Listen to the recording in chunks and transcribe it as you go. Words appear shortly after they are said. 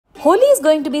Holi is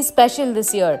going to be special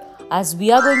this year as we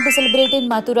are going to celebrate in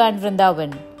Mathura and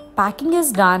Vrindavan. Packing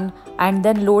is done and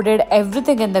then loaded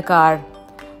everything in the car.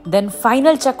 Then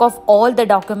final check of all the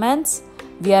documents.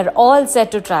 We are all set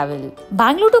to travel.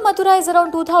 Bangalore to Mathura is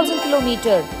around 2000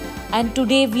 km and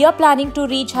today we are planning to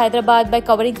reach Hyderabad by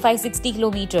covering 560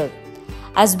 km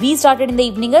as we started in the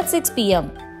evening at 6 pm.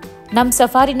 Nam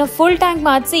safari no full tank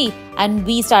matsi and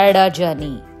we started our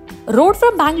journey. Road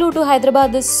from Bangalore to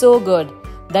Hyderabad is so good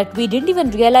that we didn't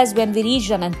even realize when we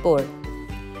reached Anandpur.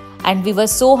 And we were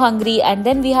so hungry and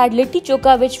then we had litti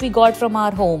choka which we got from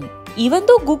our home. Even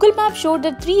though Google Maps showed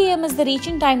that 3 am is the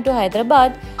reaching time to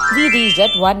Hyderabad, we reached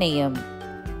at 1 am.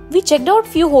 We checked out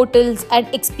few hotels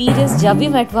and experienced Javi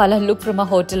Met Wala look from a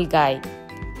hotel guy.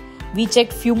 We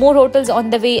checked few more hotels on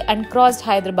the way and crossed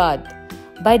Hyderabad.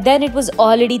 By then it was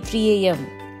already 3 am.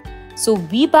 So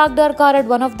we parked our car at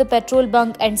one of the petrol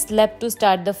bunk and slept to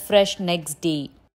start the fresh next day.